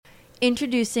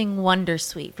Introducing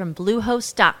Wondersuite from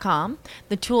Bluehost.com,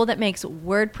 the tool that makes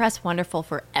WordPress wonderful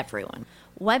for everyone.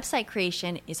 Website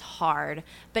creation is hard,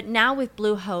 but now with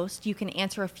Bluehost, you can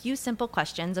answer a few simple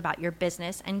questions about your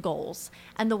business and goals,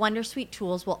 and the Wondersuite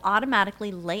tools will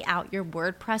automatically lay out your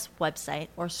WordPress website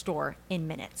or store in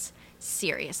minutes.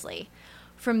 Seriously.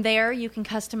 From there, you can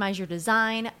customize your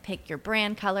design, pick your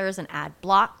brand colors, and add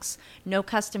blocks. No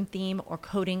custom theme or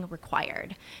coding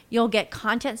required. You'll get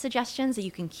content suggestions that you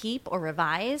can keep or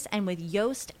revise, and with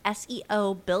Yoast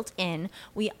SEO built in,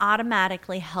 we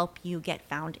automatically help you get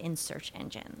found in search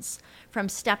engines. From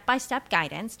step-by-step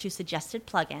guidance to suggested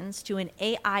plugins to an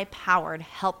AI-powered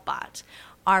help bot,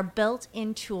 our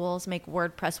built-in tools make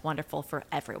WordPress wonderful for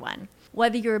everyone.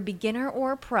 Whether you're a beginner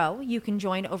or a pro, you can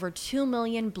join over 2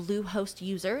 million Bluehost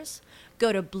users.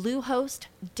 Go to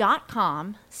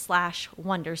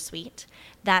bluehost.com/wondersuite.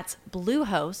 That's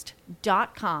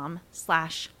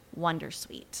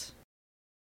bluehost.com/wondersuite.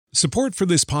 Support for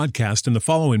this podcast and the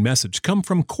following message come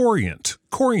from Corient.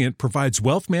 Corient provides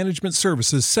wealth management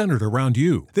services centered around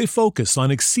you. They focus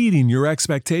on exceeding your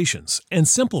expectations and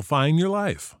simplifying your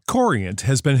life. Corient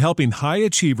has been helping high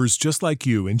achievers just like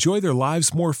you enjoy their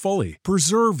lives more fully,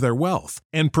 preserve their wealth,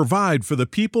 and provide for the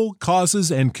people, causes,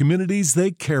 and communities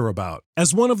they care about.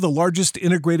 As one of the largest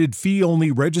integrated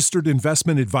fee-only registered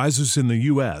investment advisors in the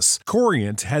U.S.,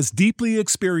 Corient has deeply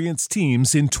experienced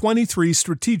teams in 23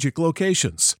 strategic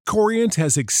locations. Corient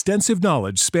has extensive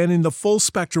knowledge spanning the full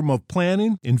spectrum of planning,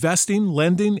 investing,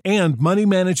 lending, and money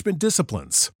management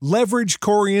disciplines. Leverage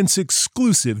Corient's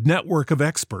exclusive network of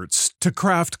experts to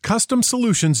craft custom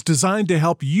solutions designed to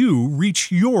help you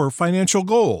reach your financial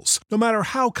goals, no matter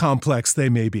how complex they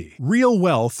may be. Real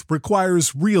wealth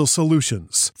requires real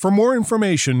solutions. For more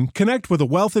information, connect with a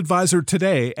wealth advisor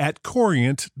today at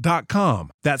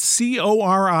Corient.com. That's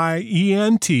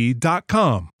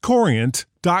Corient.com.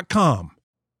 Corient.com.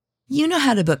 You know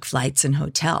how to book flights and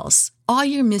hotels. All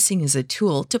you're missing is a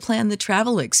tool to plan the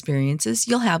travel experiences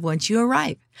you'll have once you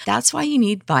arrive. That's why you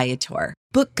need Viator.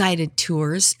 Book guided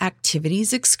tours,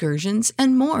 activities, excursions,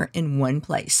 and more in one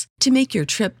place to make your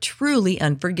trip truly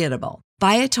unforgettable.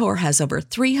 Viator has over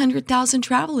 300,000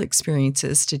 travel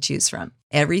experiences to choose from.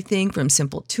 Everything from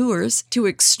simple tours to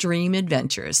extreme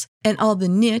adventures and all the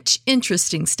niche,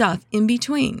 interesting stuff in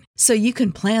between. So you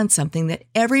can plan something that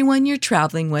everyone you're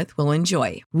traveling with will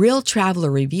enjoy. Real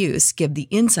traveler reviews give the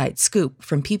inside scoop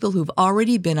from people who've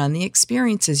already been on the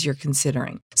experiences you're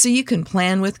considering. So you can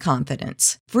plan with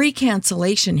confidence. Free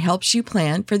cancellation helps you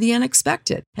plan for the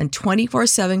unexpected. And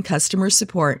 24/7 customer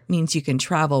support means you can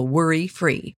travel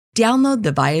worry-free. Download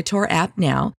the Viator app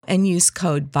now and use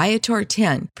code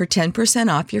Viator10 for 10%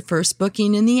 off your first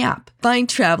booking in the app. Find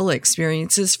travel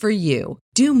experiences for you.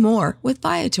 Do more with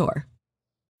Viator.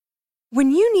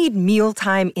 When you need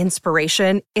mealtime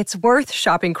inspiration, it's worth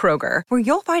shopping Kroger, where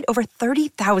you'll find over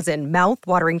 30,000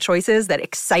 mouth-watering choices that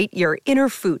excite your inner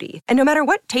foodie. And no matter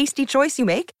what tasty choice you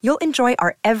make, you'll enjoy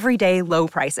our everyday low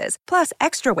prices, plus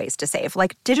extra ways to save,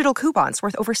 like digital coupons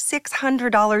worth over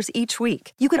 $600 each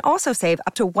week. You can also save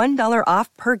up to $1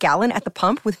 off per gallon at the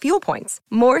pump with fuel points.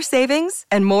 More savings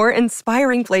and more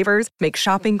inspiring flavors make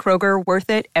shopping Kroger worth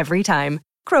it every time.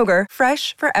 Kroger,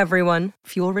 fresh for everyone.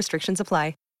 Fuel restrictions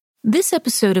apply. This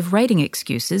episode of Writing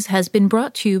Excuses has been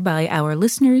brought to you by our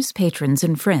listeners, patrons,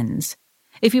 and friends.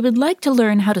 If you would like to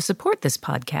learn how to support this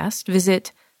podcast,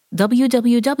 visit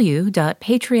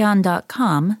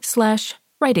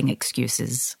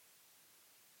www.patreon.com/writingexcuses.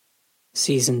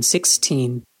 Season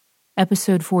 16.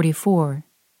 Episode 44.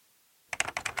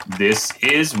 This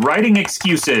is Writing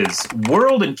Excuses,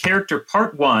 World and Character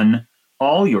Part 1.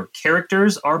 All your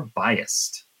characters are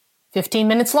biased. 15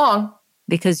 minutes long.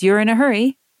 Because you're in a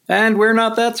hurry. And we're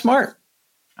not that smart.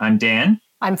 I'm Dan.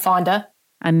 I'm Fonda.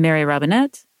 I'm Mary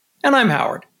Robinette. And I'm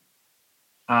Howard.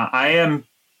 I am.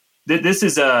 This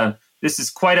is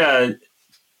quite a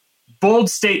bold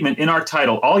statement in our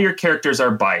title. All your characters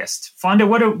are biased. Fonda,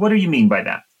 what do you mean by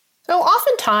that? So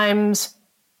oftentimes,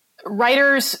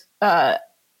 writers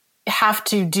have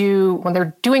to do, when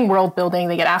they're doing world building,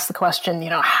 they get asked the question,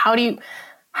 how do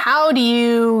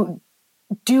you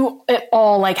do it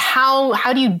all? Like,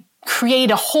 how do you create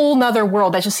a whole nother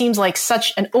world? That just seems like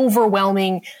such an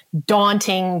overwhelming,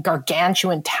 daunting,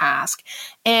 gargantuan task.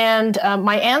 And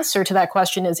my answer to that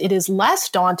question is it is less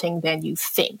daunting than you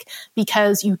think,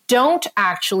 because you don't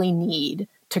actually need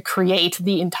to create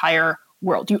the entire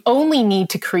world. You only need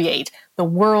to create the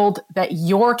world that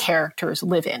your characters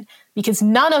live in, because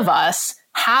none of us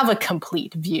have a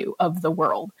complete view of the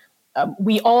world.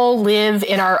 We all live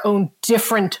in our own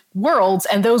different worlds,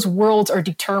 and those worlds are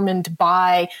determined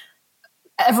by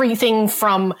everything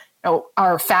from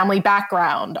our family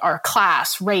background, our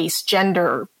class, race,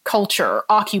 gender, culture,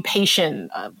 occupation,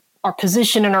 our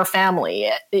position in our family.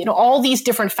 All these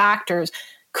different factors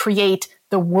create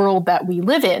the world that we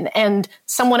live in. And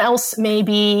someone else may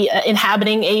be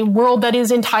inhabiting a world that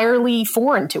is entirely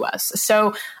foreign to us.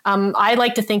 So I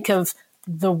like to think of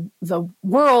the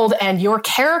world and your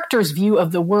character's view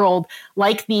of the world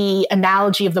like the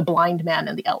analogy of the blind man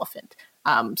and the elephant.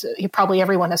 So probably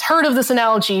everyone has heard of this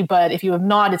analogy, but if you have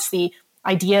not, it's the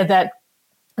idea that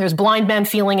there's blind man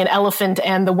feeling an elephant,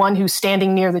 and the one who's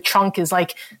standing near the trunk is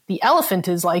like, the elephant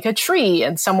is like a tree,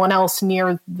 and someone else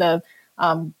near the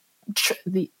person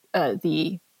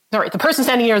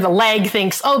standing near the leg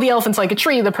thinks, oh, the elephant's like a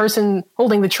tree. The person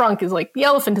holding the trunk is like, the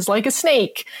elephant is like a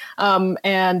snake.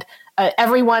 And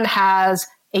everyone has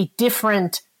a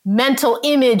different mental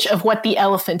image of what the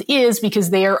elephant is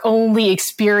because they are only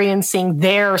experiencing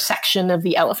their section of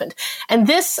the elephant. And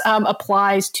this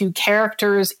applies to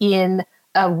characters in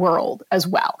a world as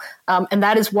well. And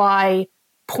that is why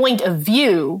point of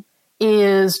view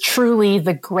is truly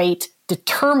the great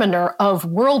determiner of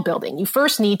world building. You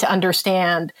first need to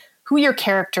understand who your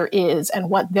character is and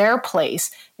what their place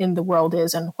in the world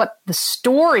is and what the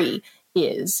story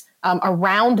is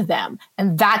around them.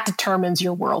 And that determines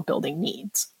your world building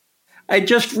needs. I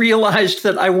just realized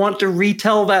that I want to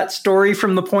retell that story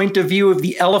from the point of view of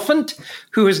the elephant,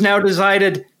 who has now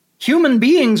decided human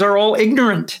beings are all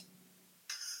ignorant.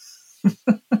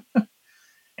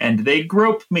 And they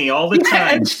grope me all the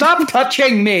time. And stop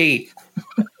touching me!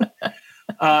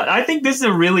 I think this is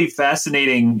a really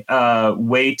fascinating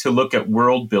way to look at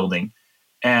world building.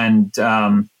 And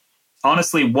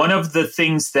honestly, one of the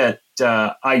things that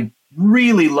I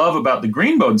really love about the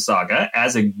Greenbone Saga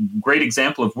as a great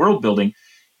example of world building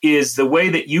is the way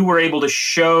that you were able to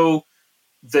show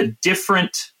the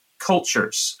different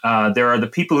cultures. There are the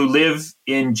people who live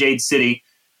in Jade City,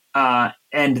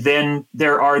 and then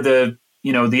there are the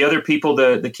other people,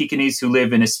 the Kikanese who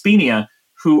live in Espenia,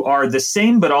 who are the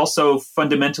same but also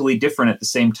fundamentally different at the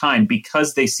same time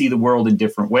because they see the world in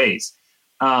different ways.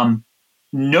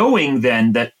 Knowing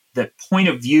then that point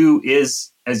of view is,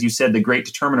 as you said, the great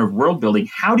determiner of world building,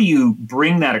 how do you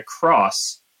bring that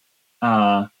across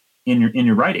in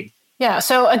your writing? Yeah,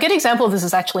 so a good example of this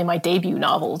is actually my debut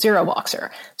novel, Zero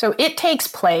Boxer. So it takes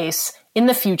place in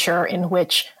the future in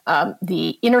which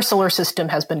the inner solar system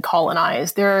has been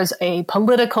colonized. There's a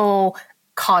political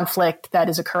conflict that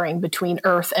is occurring between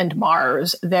Earth and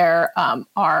Mars. There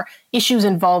are issues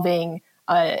involving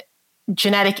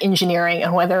genetic engineering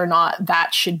and whether or not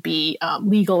that should be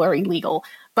legal or illegal.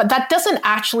 But that doesn't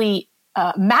actually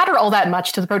matter all that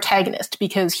much to the protagonist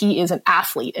because he is an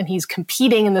athlete and he's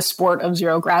competing in the sport of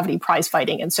zero gravity prize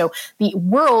fighting. And so the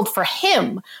world for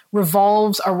him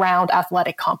revolves around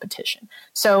athletic competition.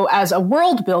 So as a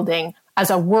world builder,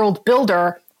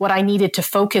 what I needed to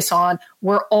focus on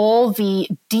were all the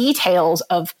details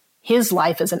of his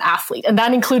life as an athlete. And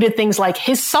that included things like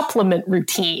his supplement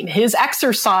routine, his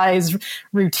exercise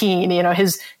routine,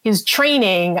 his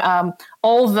training,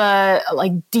 all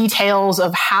the details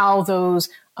of how those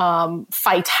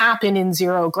fights happen in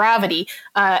zero gravity,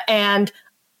 and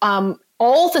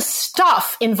all the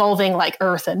stuff involving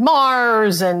Earth and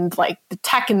Mars and the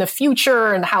tech in the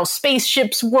future and how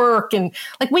spaceships work. And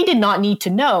we did not need to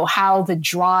know how the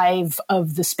drive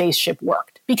of the spaceship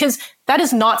worked because that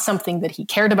is not something that he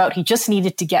cared about. He just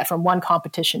needed to get from one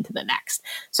competition to the next.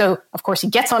 So of course he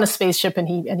gets on a spaceship and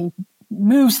he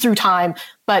moves through time.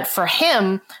 But for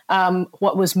him,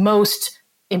 what was most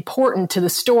important to the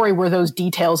story were those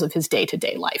details of his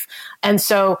day-to-day life. And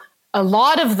so a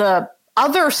lot of the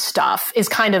other stuff is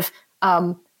kind of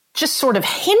just sort of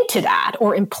hinted at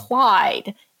or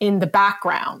implied in the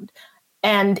background.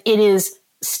 And it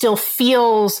still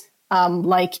feels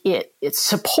like it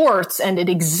supports and it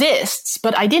exists,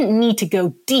 but I didn't need to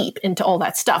go deep into all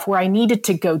that stuff. Where I needed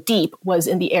to go deep was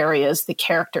in the areas the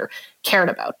character cared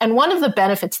about. And one of the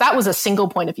benefits, that was a single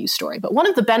point of view story, but one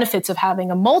of the benefits of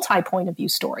having a multi-point of view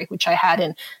story, which I had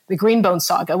in the Greenbone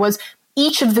Saga, was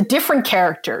each of the different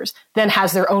characters then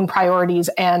has their own priorities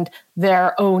and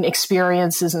their own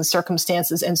experiences and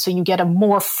circumstances. And so you get a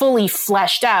more fully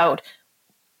fleshed out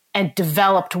and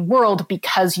developed world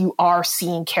because you are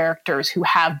seeing characters who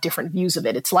have different views of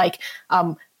it. It's like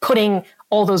putting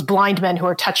all those blind men who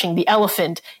are touching the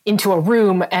elephant into a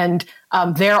room and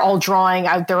they're all drawing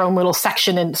out their own little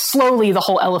section and slowly the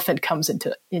whole elephant comes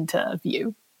into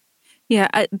view. Yeah,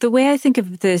 the way I think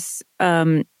of this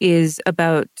is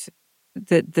about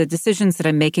the decisions that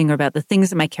I'm making are about the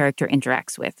things that my character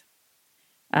interacts with,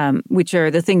 which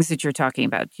are the things that you're talking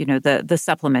about, the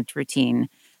supplement routine.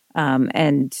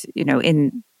 And,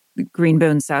 in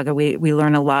Greenbone Saga, we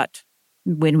learn a lot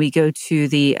when we go to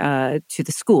the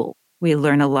school. We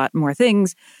learn a lot more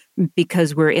things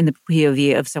because we're in the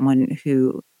POV of someone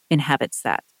who inhabits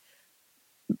that.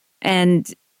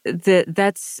 And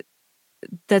that's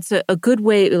a good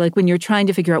way, like when you're trying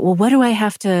to figure out, well, what do I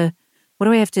have to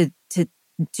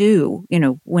do,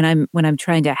 when I'm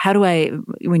trying to,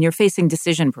 when you're facing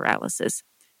decision paralysis,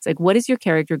 it's like, what is your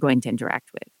character going to interact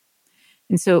with?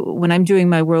 And so when I'm doing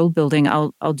my world building,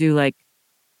 I'll do, like,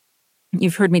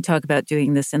 you've heard me talk about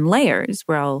doing this in layers,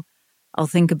 where I'll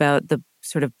think about the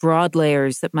sort of broad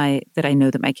layers that I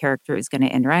know that my character is going to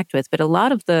interact with. But a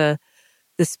lot of the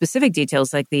specific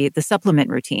details, like the supplement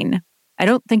routine, I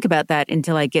don't think about that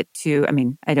until I get to,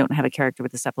 I don't have a character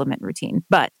with a supplement routine,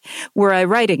 but were I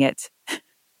writing it,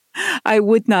 I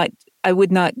would not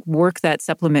work that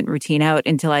supplement routine out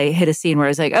until I hit a scene where I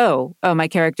was like, oh, my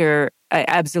character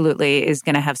absolutely is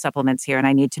going to have supplements here and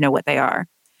I need to know what they are.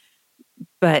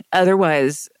 But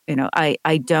otherwise, I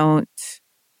don't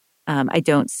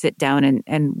sit down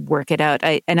and work it out.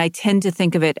 I tend to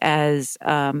think of it as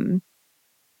there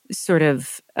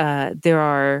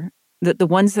are the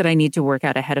ones that I need to work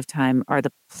out ahead of time are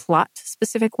the plot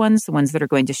specific ones, the ones that are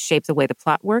going to shape the way the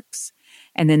plot works.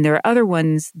 And then there are other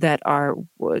ones that are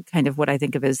kind of what I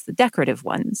think of as the decorative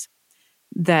ones,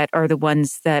 that are the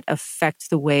ones that affect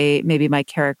the way maybe my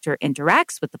character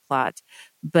interacts with the plot,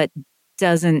 but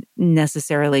doesn't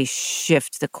necessarily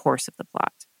shift the course of the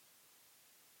plot.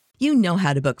 You know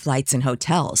how to book flights and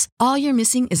hotels. All you're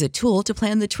missing is a tool to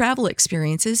plan the travel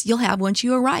experiences you'll have once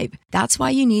you arrive. That's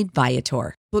why you need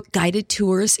Viator. Book guided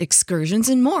tours, excursions,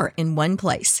 and more in one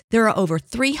place. There are over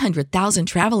 300,000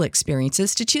 travel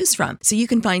experiences to choose from, so you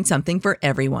can find something for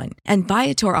everyone. And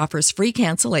Viator offers free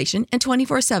cancellation and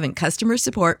 24/7 customer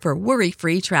support for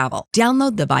worry-free travel.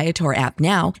 Download the Viator app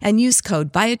now and use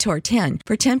code Viator10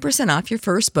 for 10% off your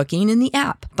first booking in the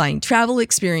app. Find travel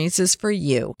experiences for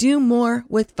you. Do more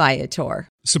with Viator.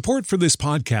 Support for this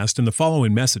podcast and the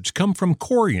following message come from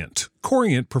Corient.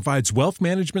 Corient provides wealth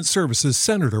management services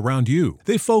centered around you.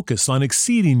 They focus on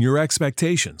exceeding your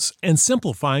expectations and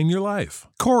simplifying your life.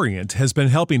 Corient has been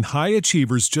helping high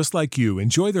achievers just like you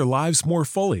enjoy their lives more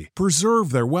fully,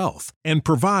 preserve their wealth, and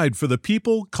provide for the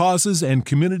people, causes, and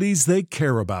communities they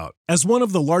care about. As one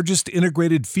of the largest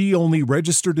integrated fee-only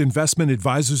registered investment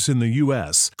advisors in the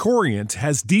U.S., Corient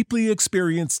has deeply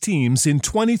experienced teams in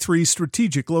 23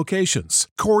 strategic locations.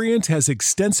 Corient has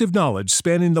extensive knowledge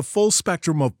spanning the full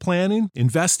spectrum of planning,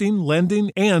 investing,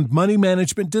 lending, and money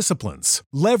management disciplines.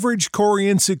 Leverage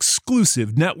Corient's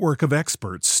exclusive network of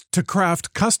experts to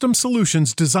craft custom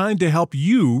solutions designed to help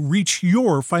you reach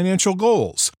your financial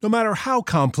goals, no matter how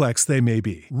complex they may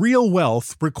be. Real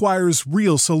wealth requires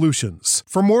real solutions.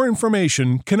 For more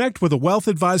information, connect with a wealth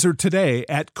advisor today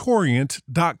at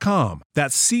Corient.com.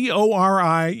 That's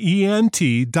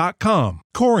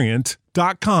Corient.com.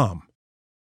 Corient.com.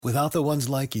 Without the ones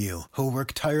like you, who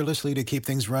work tirelessly to keep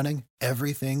things running,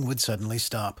 everything would suddenly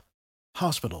stop.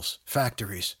 Hospitals,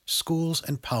 factories, schools,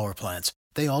 and power plants,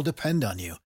 they all depend on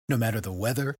you. No matter the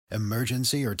weather,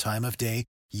 emergency, or time of day,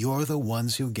 you're the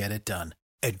ones who get it done.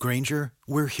 At Grainger,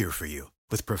 we're here for you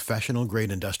with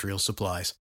professional-grade industrial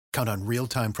supplies. Count on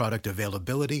real-time product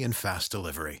availability and fast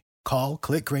delivery. Call,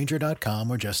 click Grainger.com,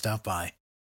 or just stop by.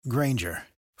 Grainger,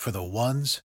 for the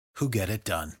ones who get it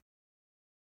done.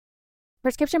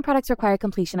 Prescription products require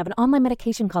completion of an online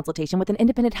medication consultation with an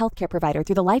independent healthcare provider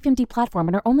through the LifeMD platform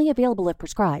and are only available if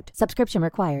prescribed. Subscription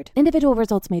required. Individual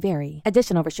results may vary.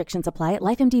 Additional restrictions apply at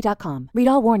lifemd.com. Read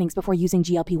all warnings before using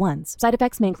GLP-1s. Side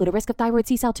effects may include a risk of thyroid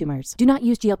C-cell tumors. Do not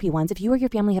use GLP-1s if you or your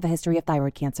family have a history of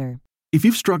thyroid cancer. If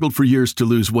you've struggled for years to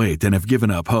lose weight and have given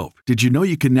up hope, did you know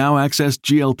you can now access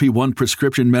GLP-1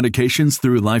 prescription medications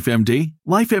through LifeMD?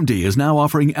 LifeMD is now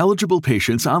offering eligible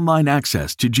patients online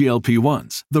access to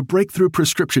GLP-1s, the breakthrough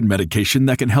prescription medication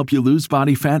that can help you lose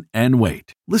body fat and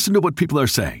weight. Listen to what people are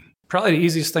saying. Probably the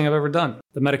easiest thing I've ever done.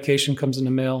 The medication comes in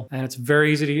the mail, and it's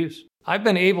very easy to use. I've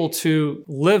been able to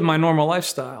live my normal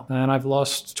lifestyle, and I've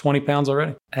lost 20 pounds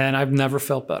already, and I've never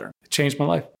felt better. It changed my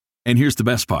life. And here's the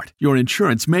best part. Your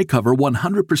insurance may cover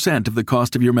 100% of the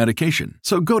cost of your medication.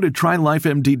 So go to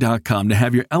TryLifeMD.com to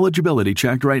have your eligibility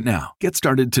checked right now. Get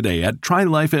started today at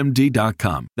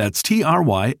TryLifeMD.com. That's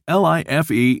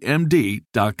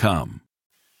TryLifeMD.com.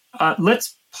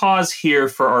 Let's pause here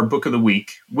for our book of the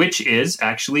week, which is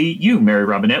actually you, Mary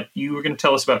Robinette. You were going to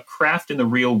tell us about Craft in the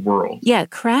Real World. Yeah,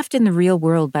 Craft in the Real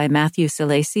World by Matthew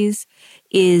Salesses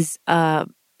is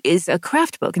a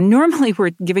craft book. Normally we're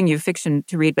giving you fiction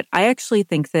to read, but I actually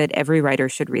think that every writer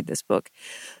should read this book.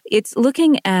 It's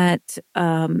looking at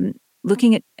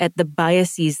looking at the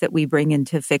biases that we bring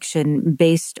into fiction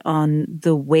based on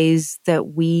the ways that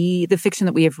the fiction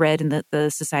that we have read and the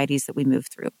societies that we move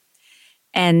through.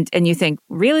 And you think,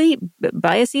 really,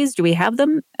 biases? Do we have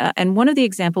them? And one of the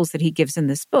examples that he gives in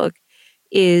this book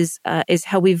is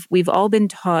how we've all been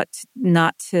taught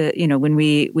not to, when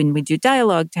we do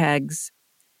dialogue tags,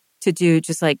 to do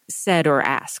just like said or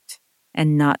asked,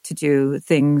 and not to do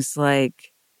things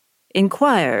like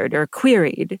inquired or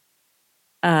queried.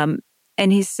 And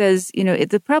he says,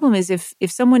 the problem is if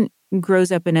someone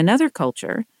grows up in another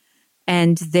culture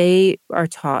and they are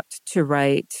taught to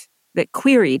write that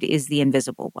queried is the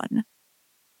invisible one.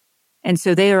 And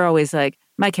so they are always like,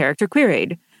 my character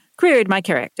queried my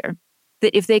character.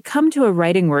 That if they come to a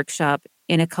writing workshop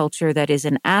in a culture that is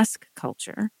an ask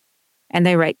culture and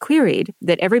they write queried,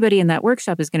 that everybody in that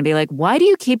workshop is going to be like, why do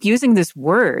you keep using this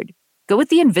word? Go with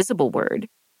the invisible word.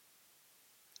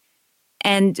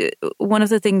 And one of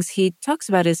the things he talks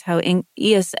about is how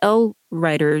ESL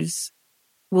writers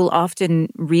will often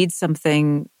read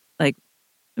something like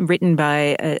written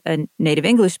by a native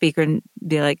English speaker and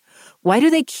be like, why do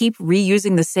they keep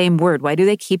reusing the same word? Why do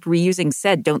they keep reusing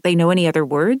said? Don't they know any other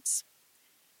words?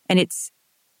 And it's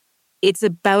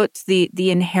about the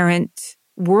inherent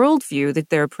worldview that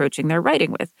they're approaching their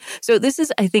writing with. So this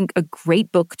is, I think, a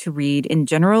great book to read in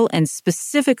general, and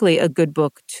specifically a good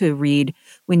book to read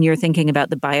when you're thinking about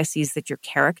the biases that your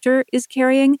character is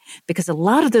carrying, because a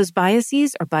lot of those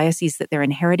biases are biases that they're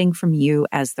inheriting from you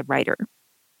as the writer.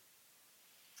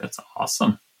 That's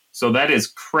awesome. So that is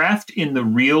Craft in the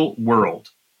Real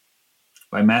World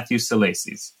by Matthew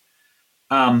Salesses.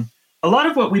 A lot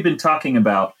of what we've been talking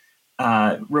about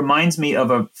reminds me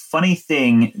of a funny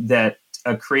thing that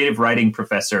a creative writing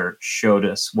professor showed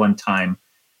us one time,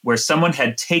 where someone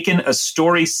had taken a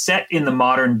story set in the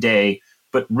modern day,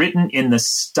 but written in the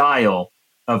style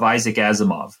of Isaac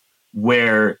Asimov,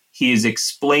 where he is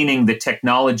explaining the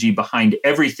technology behind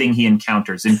everything he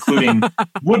encounters, including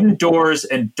wooden doors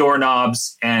and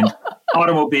doorknobs and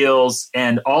automobiles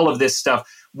and all of this stuff,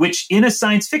 which in a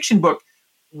science fiction book,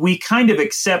 we kind of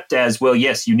accept as, well,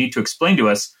 yes, you need to explain to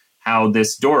us how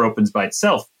this door opens by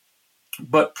itself.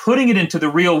 But putting it into the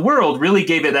real world really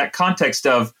gave it that context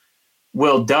of,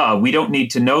 well, duh, we don't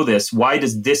need to know this. Why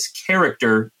does this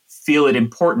character feel it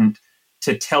important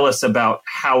to tell us about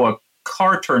how a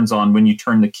car turns on when you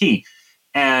turn the key?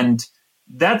 And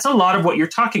that's a lot of what you're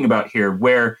talking about here,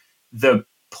 where the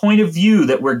point of view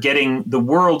that we're getting the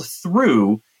world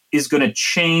through is going to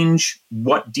change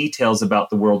what details about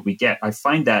the world we get. I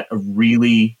find that a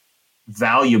really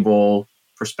valuable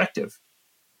perspective.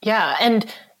 Yeah. And,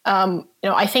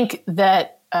 I think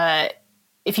that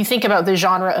if you think about the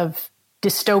genre of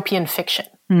dystopian fiction,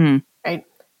 right?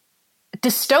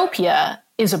 Dystopia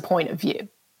is a point of view.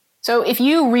 So if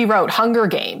you rewrote Hunger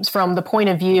Games from the point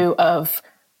of view of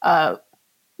a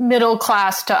middle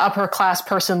class to upper class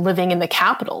person living in the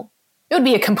capital, it would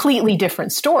be a completely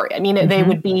different story. I mean, they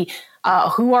would be,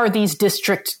 who are these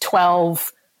District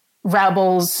 12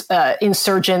 rebels,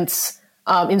 insurgents,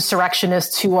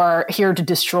 insurrectionists who are here to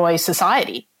destroy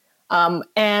society?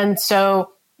 And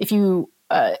so if you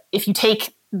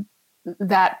take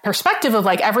that perspective of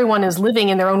like everyone is living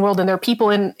in their own world and there are people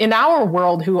in our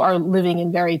world who are living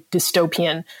in very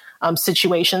dystopian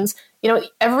situations,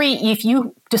 if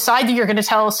you decide that you're going to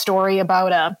tell a story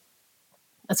about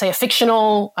let's say a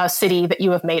fictional city that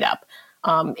you have made up,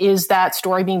 is that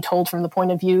story being told from the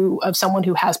point of view of someone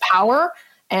who has power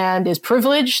and is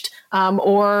privileged,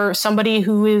 or somebody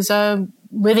who is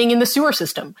living in the sewer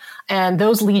system? And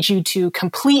those lead you to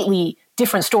completely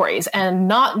different stories, and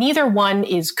neither one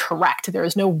is correct. There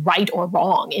is no right or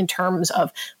wrong in terms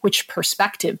of which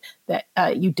perspective that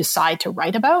you decide to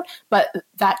write about, but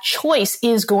that choice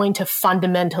is going to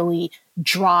fundamentally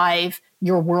drive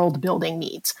your world building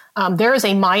needs. There is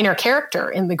a minor character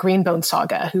in the Greenbone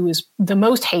saga who is the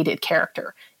most hated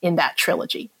character in that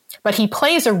trilogy, but he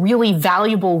plays a really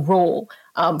valuable role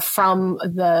from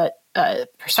the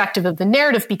perspective of the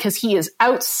narrative, because he is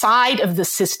outside of the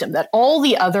system that all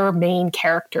the other main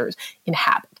characters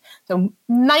inhabit. So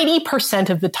 90%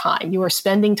 of the time you are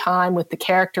spending time with the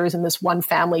characters in this one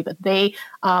family, but they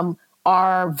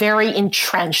are very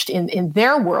entrenched in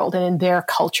their world and in their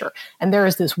culture. And there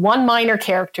is this one minor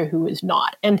character who is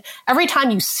not. And every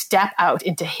time you step out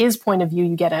into his point of view,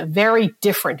 you get a very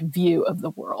different view of the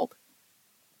world.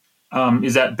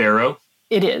 Is that Barrow?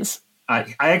 It is.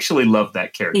 I actually love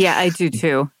that character. Yeah, I do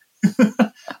too.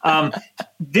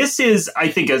 This is, I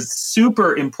think, a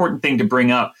super important thing to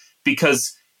bring up,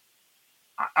 because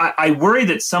I worry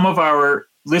that some of our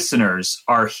listeners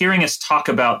are hearing us talk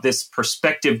about this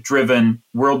perspective-driven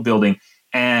world building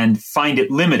and find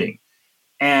it limiting.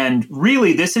 And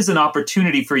really, this is an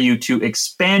opportunity for you to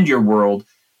expand your world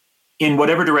in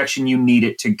whatever direction you need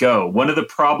it to go. One of the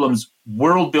problems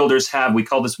world builders have, we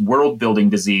call this world building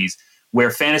disease, where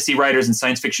fantasy writers and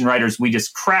science fiction writers, we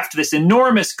just craft this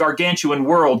enormous gargantuan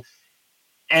world,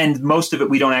 and most of it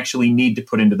we don't actually need to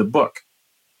put into the book.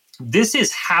 This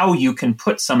is how you can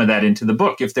put some of that into the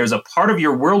book. If there's a part of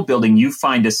your world building you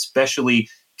find especially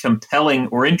compelling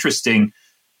or interesting,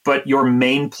 but your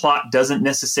main plot doesn't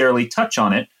necessarily touch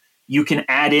on it, you can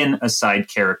add in a side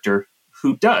character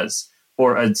who does,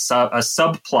 or a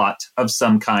subplot of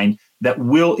some kind that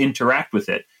will interact with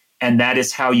it. And that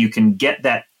is how you can get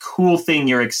that cool thing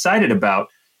you're excited about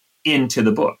into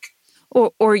the book.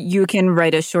 Or you can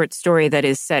write a short story that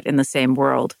is set in the same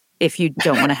world if you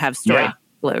don't want to have story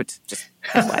float. Just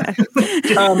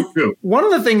one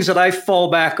of the things that I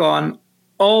fall back on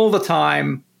all the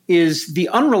time is the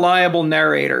unreliable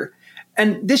narrator.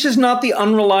 And this is not the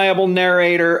unreliable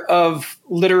narrator of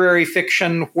literary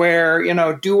fiction where,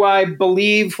 do I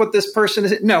believe what this person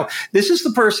is? No, this is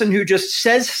the person who just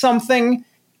says something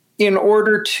in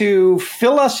order to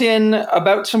fill us in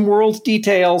about some world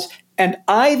details. And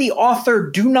I, the author,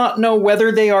 do not know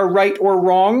whether they are right or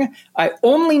wrong. I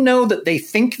only know that they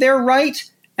think they're right.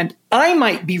 And I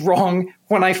might be wrong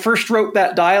when I first wrote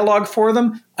that dialogue for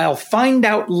them. I'll find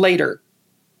out later.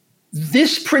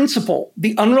 This principle,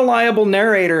 the unreliable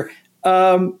narrator,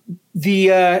 I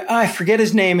forget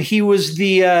his name. He was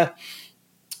the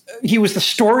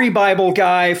story Bible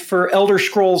guy for Elder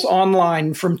Scrolls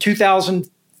Online from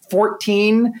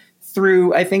 2014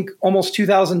 through, I think, almost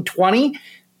 2020.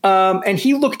 And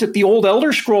he looked at the old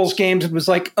Elder Scrolls games and was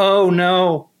like, oh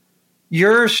no,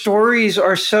 your stories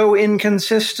are so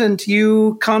inconsistent.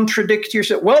 You contradict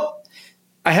yourself. Well,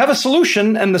 I have a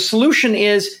solution, and the solution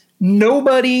is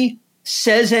nobody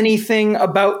says anything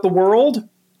about the world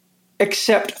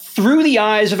except through the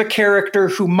eyes of a character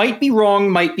who might be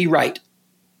wrong, might be right.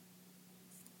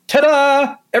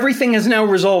 Ta-da! Everything has now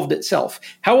resolved itself.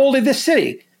 How old is this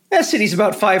city? That city's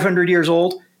about 500 years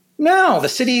old. No, the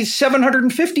city's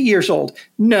 750 years old.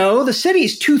 No, the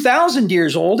city's 2,000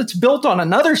 years old. It's built on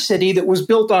another city that was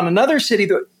built on another city.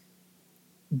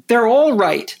 They're all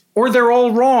right, or they're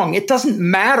all wrong. It doesn't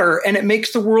matter, and it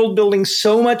makes the world building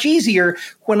so much easier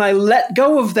when I let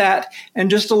go of that and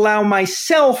just allow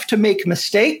myself to make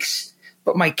mistakes,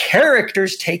 but my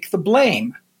characters take the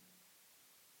blame.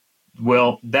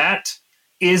 Well, that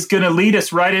is going to lead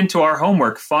us right into our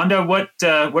homework. Fonda, what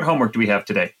homework do we have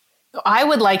today? I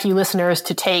would like you listeners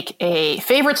to take a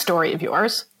favorite story of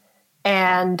yours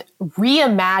and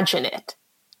reimagine it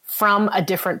from a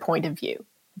different point of view.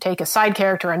 Take a side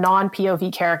character, a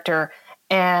non-POV character,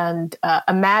 and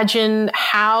imagine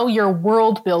how your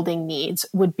world building needs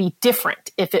would be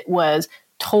different if it was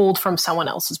told from someone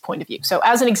else's point of view. So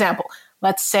as an example,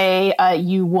 let's say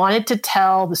you wanted to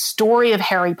tell the story of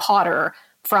Harry Potter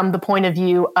from the point of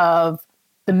view of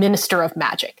the Minister of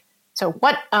Magic. So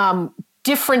what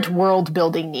different world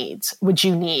building needs would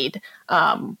you need?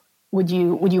 Would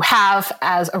you have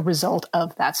as a result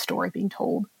of that story being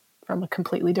told from a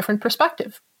completely different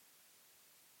perspective?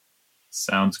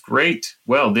 Sounds great.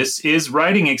 Well, this is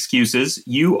Writing Excuses.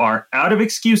 You are out of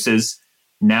excuses.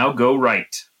 Now go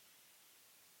write.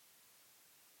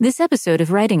 This episode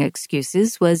of Writing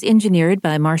Excuses was engineered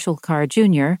by Marshall Carr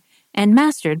Jr. and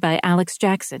mastered by Alex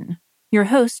Jackson. Your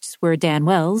hosts were Dan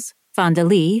Wells, Fonda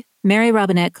Lee, Mary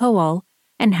Robinette Kowal,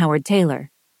 and Howard Taylor.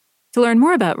 To learn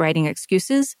more about Writing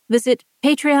Excuses, visit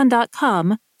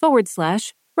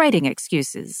patreon.com/Writing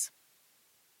Excuses.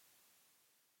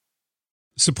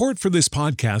 Support for this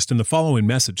podcast and the following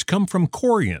message come from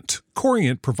Corient.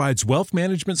 Corient provides wealth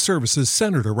management services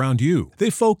centered around you. They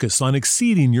focus on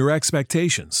exceeding your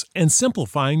expectations and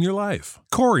simplifying your life.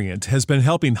 Corient has been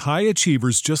helping high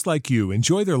achievers just like you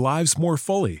enjoy their lives more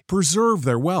fully, preserve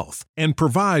their wealth, and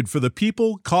provide for the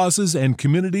people, causes, and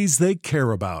communities they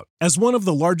care about. As one of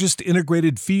the largest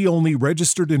integrated fee-only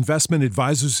registered investment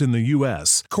advisors in the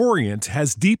U.S., Corient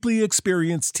has deeply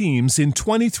experienced teams in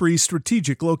 23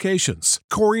 strategic locations.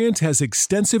 Corient has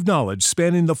extensive knowledge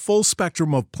spanning the full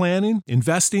spectrum of planning,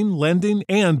 investing, lending,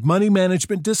 and money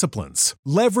management disciplines.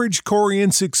 Leverage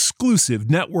Corient's exclusive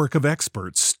network of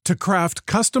experts to craft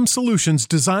custom solutions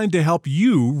designed to help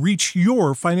you reach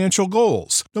your financial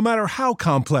goals, no matter how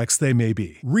complex they may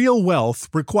be. Real wealth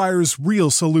requires real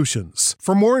solutions.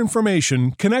 For more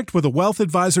information, connect with a wealth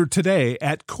advisor today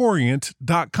at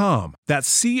Corient.com.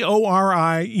 That's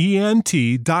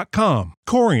Corient.com.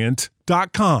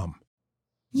 Corient.com.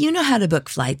 You know how to book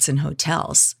flights and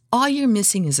hotels. All you're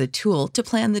missing is a tool to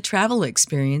plan the travel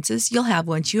experiences you'll have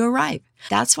once you arrive.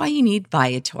 That's why you need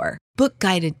Viator. Book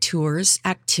guided tours,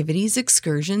 activities,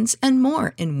 excursions, and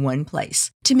more in one place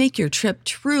to make your trip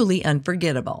truly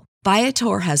unforgettable.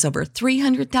 Viator has over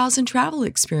 300,000 travel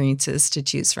experiences to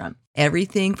choose from.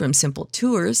 Everything from simple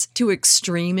tours to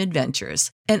extreme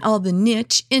adventures and all the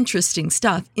niche, interesting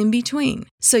stuff in between.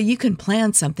 So you can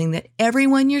plan something that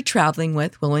everyone you're traveling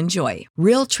with will enjoy.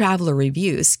 Real traveler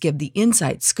reviews give the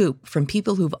inside scoop from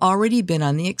people who've already been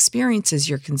on the experiences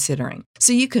you're considering.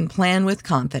 So you can plan with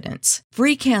confidence.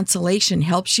 Free cancellation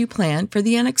helps you plan for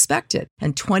the unexpected.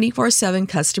 And 24/7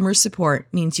 customer support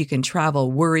means you can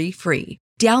travel worry-free.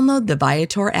 Download the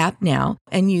Viator app now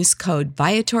and use code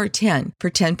Viator10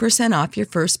 for 10% off your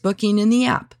first booking in the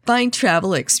app. Find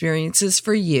travel experiences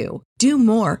for you. Do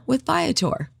more with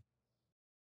Viator.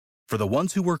 For the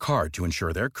ones who work hard to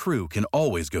ensure their crew can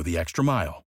always go the extra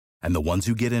mile, and the ones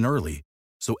who get in early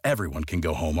so everyone can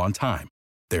go home on time,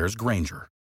 there's Grainger,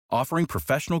 offering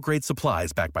professional-grade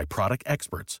supplies backed by product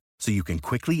experts so you can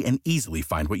quickly and easily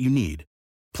find what you need.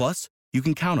 Plus, you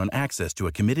can count on access to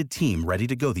a committed team ready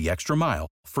to go the extra mile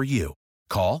for you.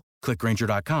 Call, click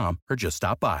Grainger.com, or just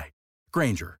stop by.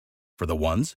 Grainger, for the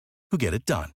ones who get it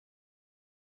done.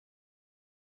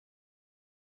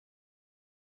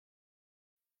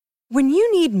 When you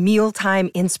need mealtime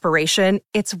inspiration,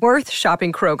 it's worth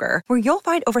shopping Kroger, where you'll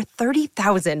find over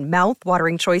 30,000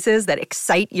 mouth-watering choices that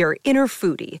excite your inner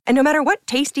foodie. And no matter what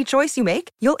tasty choice you make,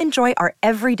 you'll enjoy our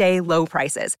everyday low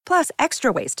prices, plus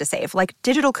extra ways to save, like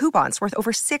digital coupons worth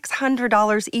over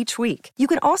 $600 each week. You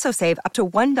can also save up to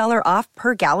 $1 off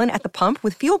per gallon at the pump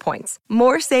with fuel points.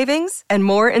 More savings and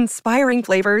more inspiring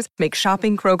flavors make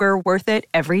shopping Kroger worth it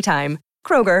every time.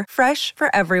 Kroger, fresh for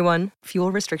everyone.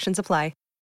 Fuel restrictions apply.